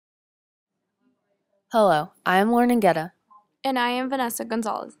Hello, I am Lauren Nguetta. And I am Vanessa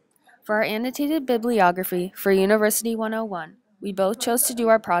Gonzalez. For our annotated bibliography for University 101, we both chose to do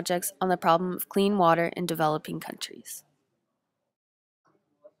our projects on the problem of clean water in developing countries.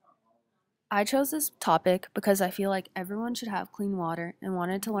 I chose this topic because I feel like everyone should have clean water and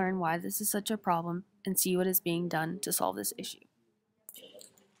wanted to learn why this is such a problem and see what is being done to solve this issue.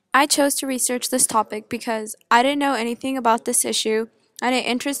 I chose to research this topic because I didn't know anything about this issue and it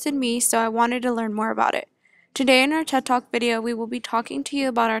interested me, so I wanted to learn more about it. Today in our TED Talk video, we will be talking to you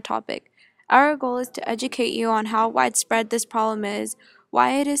about our topic. Our goal is to educate you on how widespread this problem is,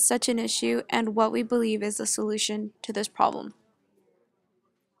 why it is such an issue, and what we believe is the solution to this problem.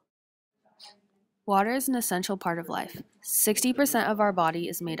 Water is an essential part of life. 60% of our body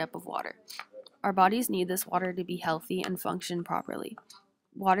is made up of water. Our bodies need this water to be healthy and function properly.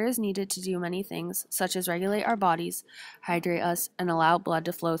 Water is needed to do many things, such as regulate our bodies, hydrate us, and allow blood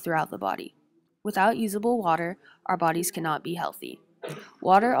to flow throughout the body. Without usable water, our bodies cannot be healthy.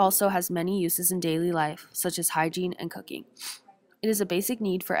 Water also has many uses in daily life, such as hygiene and cooking. It is a basic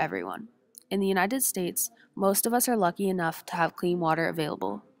need for everyone. In the United States, most of us are lucky enough to have clean water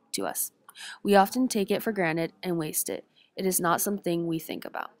available to us. We often take it for granted and waste it. It is not something we think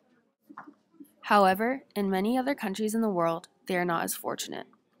about. However, in many other countries in the world, they are not as fortunate.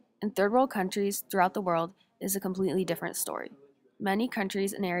 In third world countries throughout the world is a completely different story. Many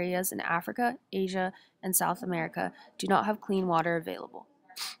countries and areas in Africa, Asia, and South America do not have clean water available.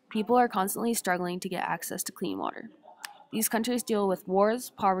 People are constantly struggling to get access to clean water. These countries deal with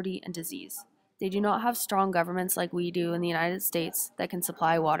wars, poverty, and disease. They do not have strong governments like we do in the United States that can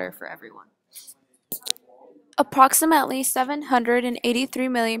supply water for everyone. Approximately 783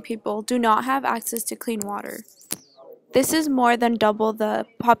 million people do not have access to clean water. This is more than double the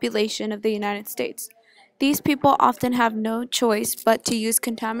population of the United States. These people often have no choice but to use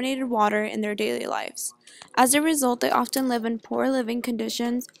contaminated water in their daily lives. As a result, they often live in poor living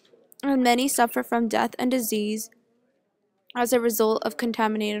conditions, and many suffer from death and disease as a result of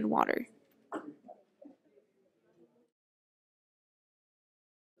contaminated water.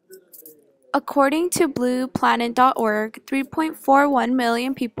 According to BluePlanet.org, 3.41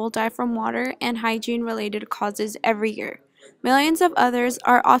 million people die from water and hygiene-related causes every year. Millions of others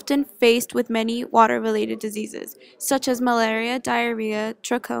are often faced with many water-related diseases, such as malaria, diarrhea,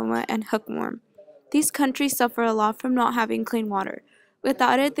 trachoma, and hookworm. These countries suffer a lot from not having clean water.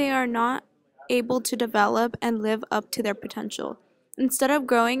 Without it, they are not able to develop and live up to their potential. Instead of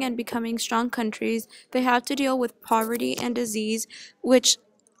growing and becoming strong countries, they have to deal with poverty and disease, which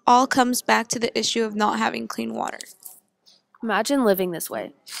all comes back to the issue of not having clean water. Imagine living this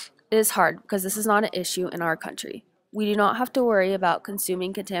way. It is hard because this is not an issue in our country. We do not have to worry about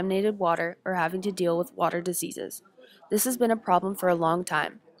consuming contaminated water or having to deal with water diseases. This has been a problem for a long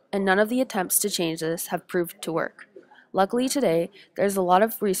time, and none of the attempts to change this have proved to work. Luckily today, there's a lot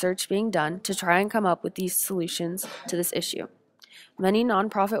of research being done to try and come up with these solutions to this issue. Many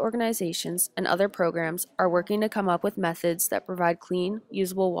nonprofit organizations and other programs are working to come up with methods that provide clean,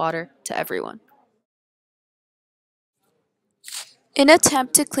 usable water to everyone. In an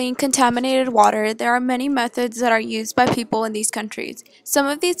attempt to clean contaminated water, there are many methods that are used by people in these countries. Some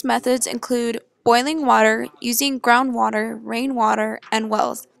of these methods include boiling water, using groundwater, rainwater, and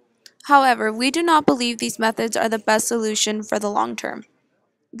wells. However, we do not believe these methods are the best solution for the long term.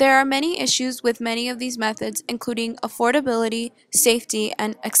 There are many issues with many of these methods, including affordability, safety,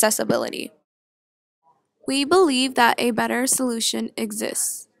 and accessibility. We believe that a better solution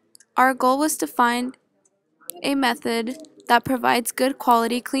exists. Our goal was to find a method that provides good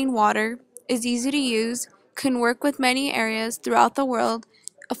quality clean water, is easy to use, can work with many areas throughout the world,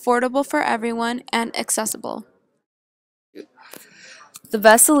 affordable for everyone, and accessible. The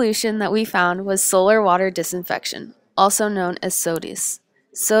best solution that we found was solar water disinfection, also known as SODIS.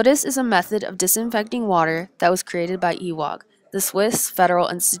 SODIS is a method of disinfecting water that was created by EWOG, the Swiss Federal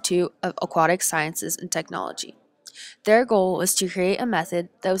Institute of Aquatic Sciences and Technology. Their goal was to create a method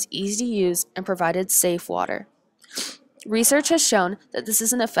that was easy to use and provided safe water. Research has shown that this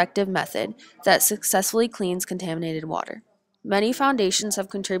is an effective method that successfully cleans contaminated water. Many foundations have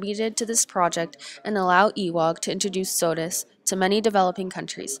contributed to this project and allow EWOG to introduce SODIS to many developing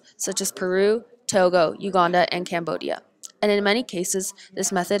countries, such as Peru, Togo, Uganda, and Cambodia. And in many cases,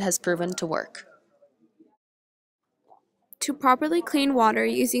 this method has proven to work. To properly clean water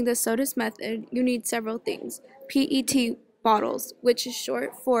using the SODIS method, you need several things. PET bottles, which is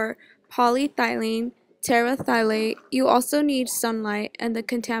short for polyethylene terephthalate. You also need sunlight and the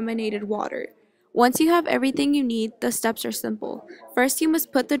contaminated water. Once you have everything you need, the steps are simple. First, you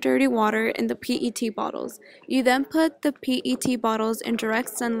must put the dirty water in the PET bottles. You then put the PET bottles in direct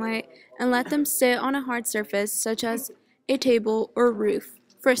sunlight and let them sit on a hard surface, such as a table or roof,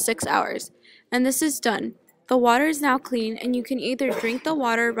 for 6 hours. And this is done. The water is now clean, and you can either drink the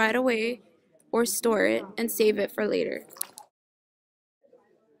water right away or store it and save it for later.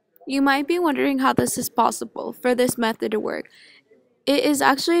 You might be wondering how this is possible for this method to work. It is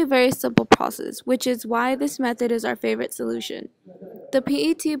actually a very simple process, which is why this method is our favorite solution. The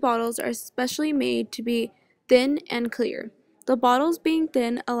PET bottles are specially made to be thin and clear. The bottles being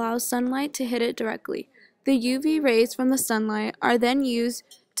thin allows sunlight to hit it directly. The UV rays from the sunlight are then used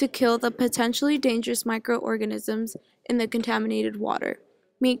to kill the potentially dangerous microorganisms in the contaminated water,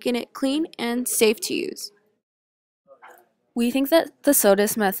 making it clean and safe to use. We think that the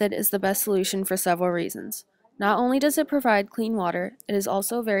SOTUS method is the best solution for several reasons. Not only does it provide clean water, it is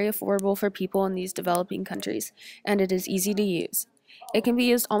also very affordable for people in these developing countries, and it is easy to use. It can be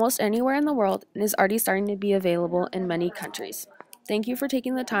used almost anywhere in the world and is already starting to be available in many countries. Thank you for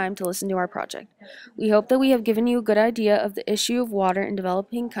taking the time to listen to our project. We hope that we have given you a good idea of the issue of water in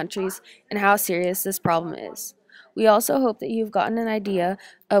developing countries and how serious this problem is. We also hope that you've gotten an idea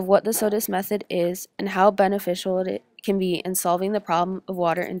of what the SOTUS method is and how beneficial it can be in solving the problem of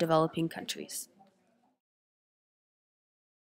water in developing countries.